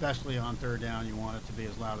advantage, especially on third down. You want it to be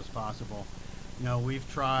as loud as possible.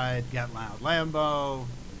 We've tried Get Loud Lambeau,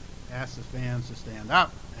 asked the fans to stand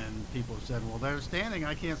up, and people have said, "Well, they're standing.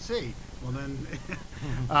 I can't see." Well, then,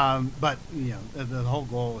 but the whole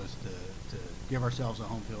goal is to give ourselves a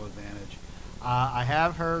home field advantage. I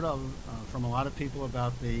have heard from a lot of people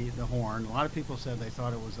about the horn. A lot of people said they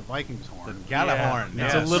thought it was the Vikings horn. The Gallahorn. Yeah.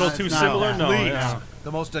 It's a little too similar. No, yeah.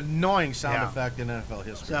 The most annoying sound effect in NFL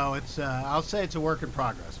history. So it's I'll say it's a work in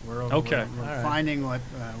progress. We're finding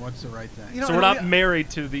what's the right thing. So we're not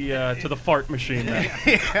married to the fart machine, then.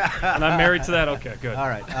 And I'm married to that. Okay, good. All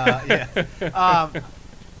right.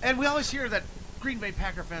 And we always hear that Green Bay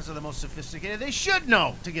Packer fans are the most sophisticated. They should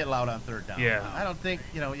know to get loud on third down. Yeah. I don't think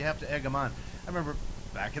you have to egg them on. I remember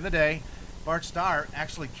back in the day, Bart Starr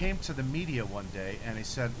actually came to the media one day and he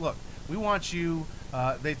said, "Look, we want you."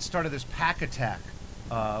 They started this Pack Attack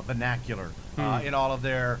vernacular in all of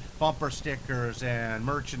their bumper stickers and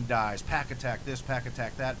merchandise. Pack Attack this, Pack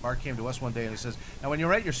Attack that. Bart came to us one day and he says, "Now, when you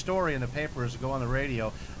write your story in the papers or go on the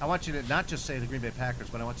radio, I want you to not just say the Green Bay Packers,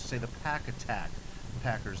 but I want you to say the Pack Attack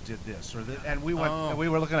Packers did this." And we went. And we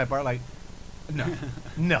were looking at Bart like, no.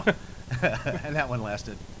 And that one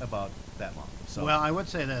lasted about that long. So. Well, I would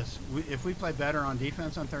say this: if we play better on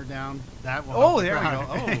defense on third down, that will. Oh, there we go.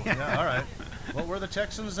 Oh, yeah, all right. What were the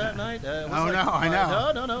Texans that night? I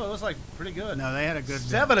know. No. It was like pretty good. No, they had a good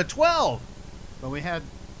 7-12. But we had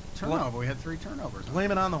turnover. We had 3 turnovers.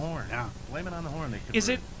 Blame it on the horn. Yeah. Blame it on the horn. Is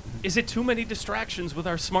it too many distractions with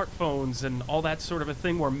our smartphones and all that sort of a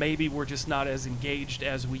thing where maybe we're just not as engaged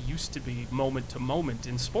as we used to be moment to moment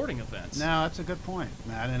in sporting events? No, that's a good point,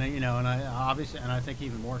 Matt. And I think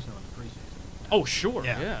even more so in the preseason. Oh, sure.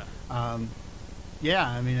 Yeah. I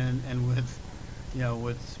mean, and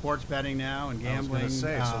with sports betting now and gambling. I was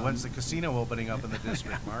going to say, so when's the casino opening up in the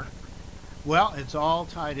district, Mark? Well, it's all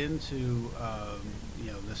tied into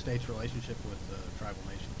the state's relationship with tribal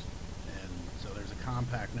nations, and so there's a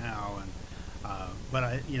compact now. And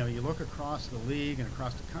but you look across the league and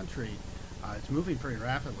across the country, it's moving pretty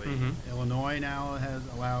rapidly. Illinois now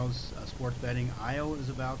allows sports betting. Iowa is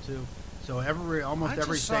about to. So almost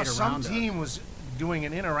every state around us. Some team was doing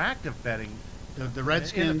an interactive betting. The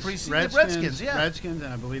Redskins, Redskins, yeah. Redskins,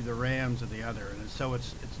 and I believe the Rams are the other. And so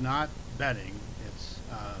it's not betting. It's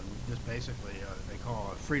just basically they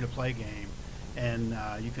call it a free-to-play game, and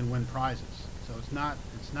you can win prizes. So it's not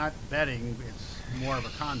betting. It's more of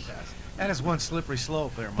a contest. That is one slippery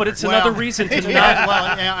slope there, Mark. But it's another reason to not.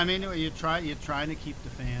 Well, yeah, I mean, you're trying to keep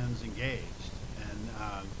the fans engaged, and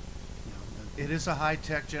it is a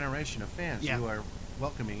high-tech generation of fans you are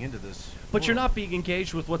welcoming into this. But you're not being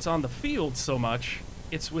engaged with what's on the field so much.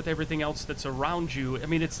 It's with everything else that's around you. I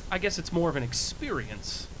mean, I guess it's more of an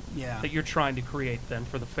experience that you're trying to create then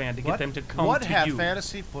for the fan to get them to come what to have you.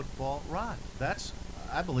 fantasy football rocked? That's,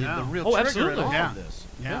 I believe, the real trigger absolutely. in all of this.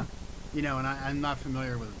 Yeah. And I'm not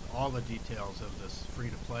familiar with all the details of this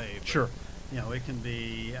free-to-play. But, sure. It can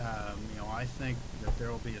be, I think that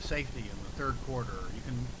there will be a safety in the third quarter. You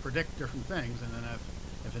can predict different things, and then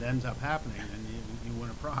if it ends up happening, then you win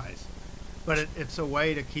a prize. But it's a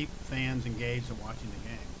way to keep fans engaged in watching the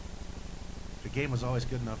game. The game was always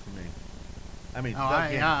good enough for me. I mean,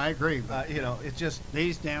 I agree. But, it's just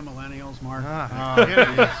these damn millennials, Mark.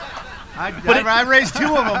 I raised 2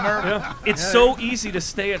 of them, Murph. It's so easy to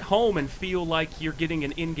stay at home and feel like you're getting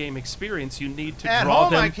an in-game experience. You need to at draw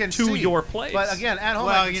home, them to your place. But again, at home,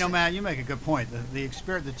 well, Matt, you make a good point. The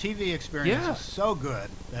TV experience is so good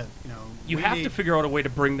that you have to figure out a way to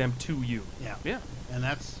bring them to you. Yeah. And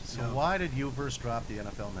that's so. Why did you first drop the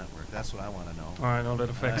NFL Network? That's what I want to know. All right, no, that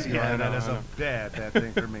affects you. That is a bad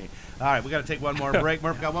thing for me. All right, we got to take one more break.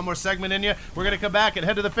 Murph got one more segment in you. We're going to come back and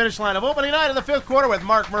head to the finish line of opening night of the 5th quarter with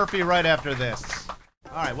Mark Murphy right after this.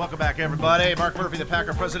 All right, welcome back, everybody. Mark Murphy, the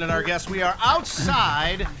Packer president, our guest. We are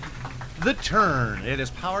outside the Turn. It is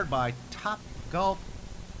powered by Top Golf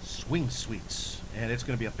Swing Suites, and it's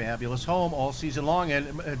going to be a fabulous home all season long.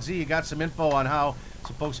 And Z, you got some info on how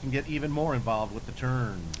some folks can get even more involved with the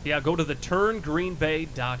Turn. Yeah, go to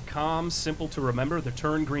theturngreenbay.com. Simple to remember,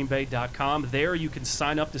 theturngreenbay.com. There you can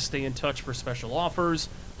sign up to stay in touch for special offers,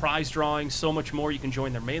 prize drawings, so much more. You can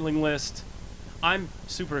join their mailing list. I'm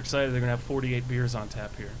super excited. They're gonna have 48 beers on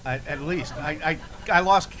tap here. At least I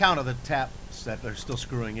lost count of the taps that they're still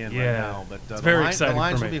screwing in right now, but it's very exciting. The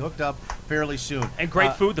lines for will me. be hooked up fairly soon. And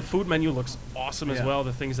great food. The food menu looks awesome as yeah. well.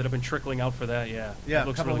 The things that have been trickling out for that, it a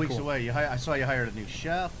looks couple really of weeks cool. away. I saw you hired a new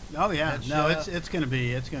chef. Oh yeah, no, chef. it's gonna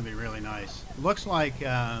be really nice. Looks like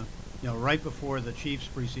right before the Chiefs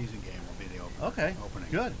preseason game will be the opening.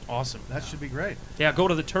 Good, Awesome. that should be great. Yeah, go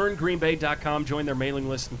to theturngreenbay.com, join their mailing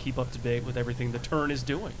list, and keep up to date with everything the Turn is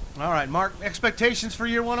doing. All right, Mark, expectations for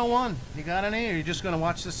year 101. You got any? Or are you just going to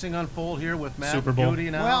watch this thing unfold here with Matt Super Bowl. Beauty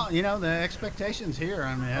now? Well, the expectations here.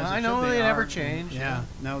 I mean, as I it know should be, they never are- change. Yeah,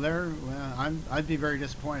 no, I'd be very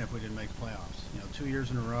disappointed if we didn't make the playoffs. 2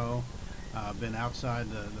 years in a row, been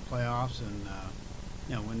outside the playoffs, and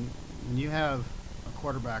when you have a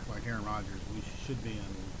quarterback like Aaron Rodgers, we should be in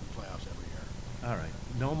the playoffs every year. All right,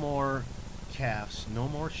 no more calves, no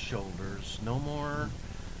more shoulders, no more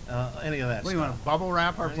any of that What do stuff. you want to bubble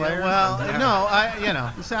wrap our players? Well, no,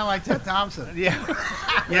 You sound like Ted Thompson. Yeah.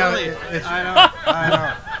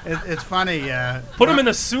 I know. It's funny. Put them in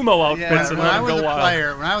the sumo outfits and when let I them was go a wild.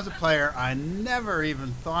 player, I never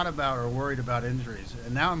even thought about or worried about injuries.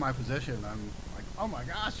 And now in my position, I'm like, oh my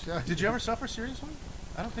gosh. Did you ever suffer seriously?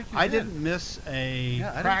 I don't think you I did. didn't miss a Yeah,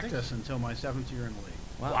 I didn't practice until my 7th year in the league.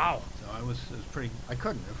 Wow. So it was pretty. I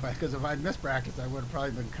couldn't because if I'd missed practice, I would have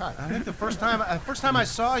probably been cut. I think the first time I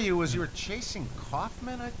saw you was you were chasing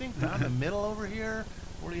Kaufman, I think, down the middle over here,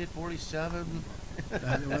 48, 47.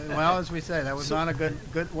 Well, as we say, that was not a good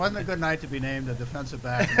wasn't a good night to be named a defensive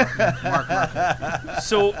back, Mark Murphy.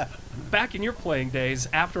 So, back in your playing days,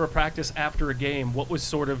 after a practice, after a game, what was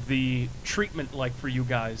sort of the treatment like for you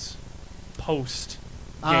guys post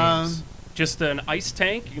games? Just an ice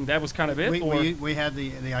tank, and that was kind of it? We had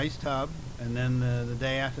the ice tub, and then the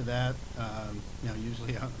day after that,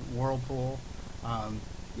 usually a whirlpool. I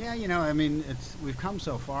mean, we've come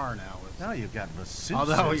so far now. Now you've got masseuse.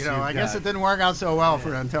 Although, I guess it didn't work out so well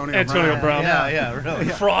for Antonio Brown. Yeah, really.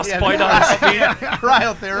 Frostbite on his feet.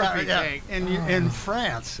 Cryotherapy tank. In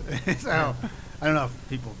France. So, I don't know if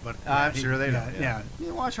people, but I'm sure they know. Yeah,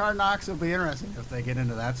 you watch Hard Knocks; it'll be interesting if they get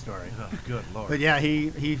into that story. Oh, good Lord. But yeah,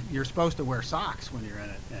 you're supposed to wear socks when you're in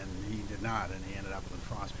it, and he did not, and he ended up with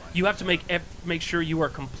frostbite. You have to make sure you are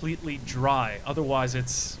completely dry, otherwise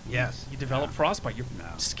you develop frostbite. Your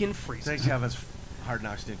skin freezes. Thank heavens Hard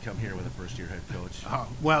Knocks didn't come here with a first-year head coach. Oh,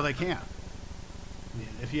 well, they can't.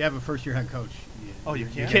 If you have a first-year head coach, you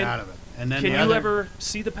can't get out of it. And then can you ever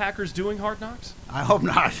see the Packers doing Hard Knocks? I hope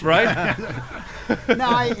not. Right? No,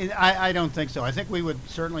 I don't think so. I think we would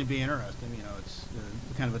certainly be interested. It's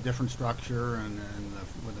kind of a different structure and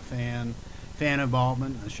with the fan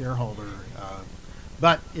involvement and the shareholder.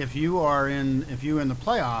 But if you in the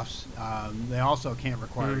playoffs, they also can't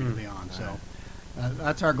require you to be on. So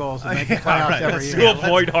that's our goal, is to make the playoffs every year. To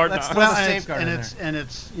avoid Hard Knocks. They're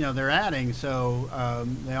adding. So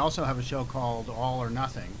they also have a show called All or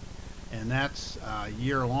Nothing, and that's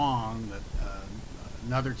year long. That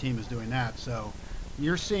another team is doing that. So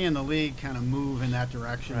you're seeing the league kind of move in that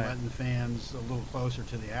direction, letting the fans a little closer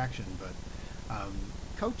to the action. But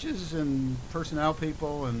coaches and personnel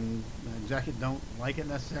people and executives don't like it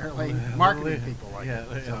necessarily. Marketing people like it.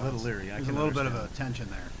 Yeah, a little leery. There's a little bit of a tension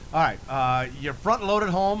there. All right, you're front-loaded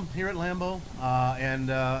home here at Lambeau, and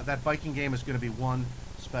that Viking game is going to be one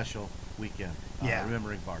special weekend.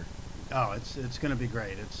 Remembering Bart. Oh, it's going to be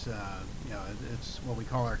great. It's it's what we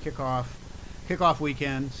call our kickoff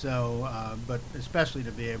weekend. So, but especially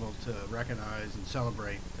to be able to recognize and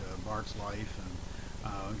celebrate Bart's life, and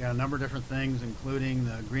we've got a number of different things, including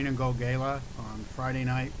the Green and Gold Gala on Friday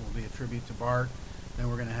night will be a tribute to Bart. Then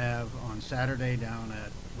we're going to have on Saturday down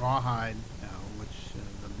at Rawhide, which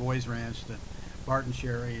the boys' ranch that Bart and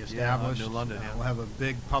Sherry established. New London. We'll have a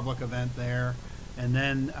big public event there, and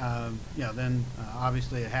then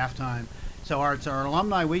obviously at halftime. So it's our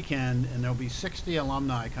alumni weekend, and there'll be 60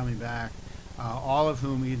 alumni coming back, all of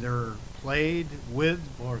whom either played with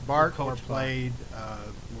Bart or played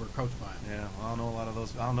were coached by him. Yeah, well, I know a lot of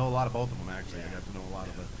those. I know a lot of both of them actually. I got to know a lot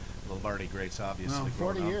of the Lombardi greats, obviously.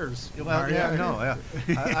 Well, 40 years. Well, I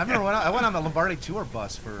remember when I went on the Lombardi tour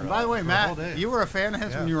bus for. And by the way, Matt, you were a fan of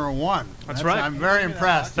his when you were 1. That's right. I'm very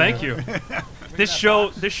impressed. Thank you. This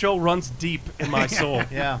show runs deep in my soul.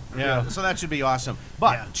 Yeah. So that should be awesome.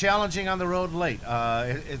 But challenging on the road late.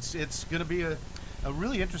 It's going to be a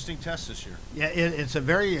really interesting test this year. Yeah, it's a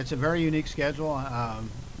very unique schedule.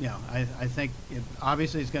 I think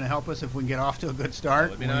obviously it's going to help us if we can get off to a good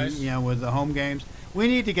start. That would be nice. With the home games. We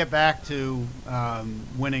need to get back to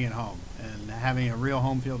winning at home and having a real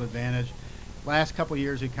home field advantage. Last couple of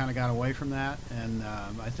years, we kind of got away from that, and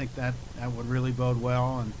I think that would really bode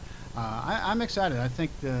well. And I'm excited. I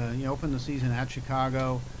think open the season at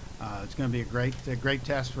Chicago. It's going to be a great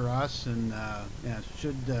test for us, and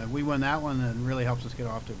should we win that one, it really helps us get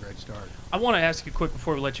off to a great start. I want to ask you quick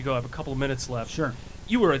before we let you go. I have a couple of minutes left. Sure.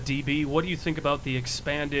 You were a DB. What do you think about the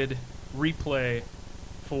expanded replay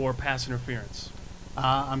for pass interference?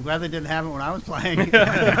 I'm glad they didn't have it when I was playing.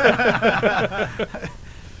 I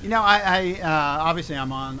obviously I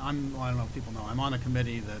don't know if people know, I'm on a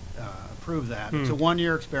committee that approved that. It's a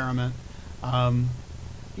 1-year experiment.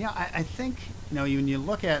 I think, when you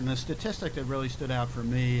look at, and the statistic that really stood out for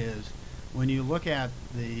me is when you look at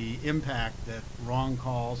the impact that wrong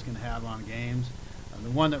calls can have on games, the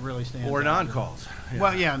one that really stands out. Or non-calls.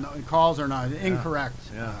 Calls are not incorrect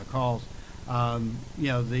calls.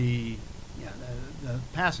 The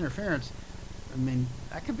pass interference,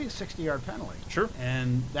 that could be a 60-yard penalty. Sure.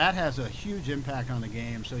 And that has a huge impact on the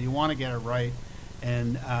game, so you want to get it right.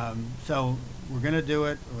 And so we're going to do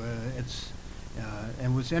it.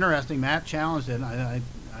 And what's interesting, Matt challenged it. I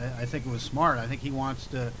think it was smart. I think he wants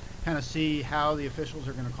to kind of see how the officials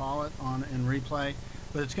are going to call it in replay.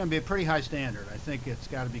 But it's going to be a pretty high standard. I think it's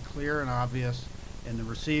got to be clear and obvious, and the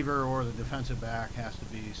receiver or the defensive back has to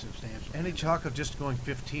be substantial. Any talk of just going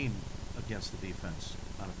 15 against the defense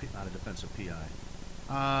on a defensive PI?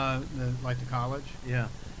 Like the college? Yeah.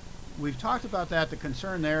 We've talked about that. The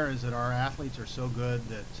concern there is that our athletes are so good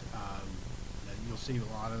that you'll see a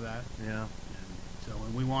lot of that. Yeah. And so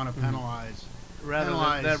we want to penalize. Rather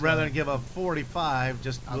than give up 45,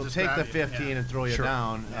 we'll take the 15 and throw you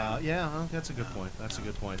down. That's a good point. That's a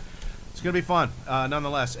good point. It's going to be fun,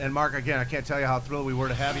 nonetheless. And Mark, again, I can't tell you how thrilled we were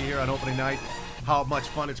to have you here on opening night. How much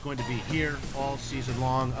fun it's going to be here all season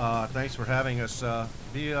long. Thanks for having us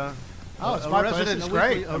be it's my pleasure. It's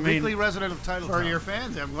great. A weekly resident of Titletown. For your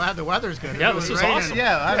fans, I'm glad the weather's good. Yeah, this is awesome.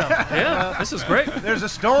 Yeah, I know. This is great. There's a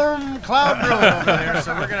storm cloud brewing over there,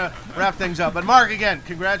 so we're going to wrap things up. But Mark, again,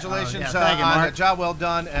 congratulations thank you, Mark. on a job well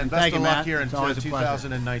done, and best of luck Matt. here in It's always a pleasure.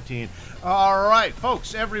 2019. All right,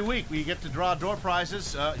 folks, every week we get to draw door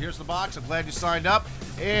prizes. Here's the box. I'm glad you signed up.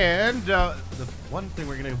 And the one thing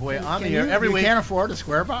we're going to give away on the air every week. You can't afford a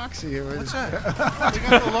square box? What's that? We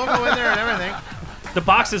got the logo in there and everything. The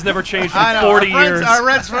box has never changed in 40 years.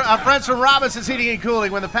 Our friends from Robinson's Heating and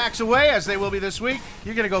Cooling, when the pack's away, as they will be this week,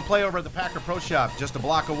 you're going to go play over at the Packer Pro Shop just a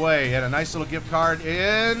block away. And a nice little gift card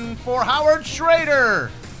in for Howard Schrader.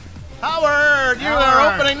 Howard, you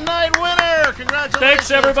are opening night winner. Congratulations. Thanks,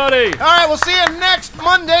 everybody. All right, we'll see you next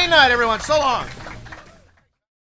Monday night, everyone. So long.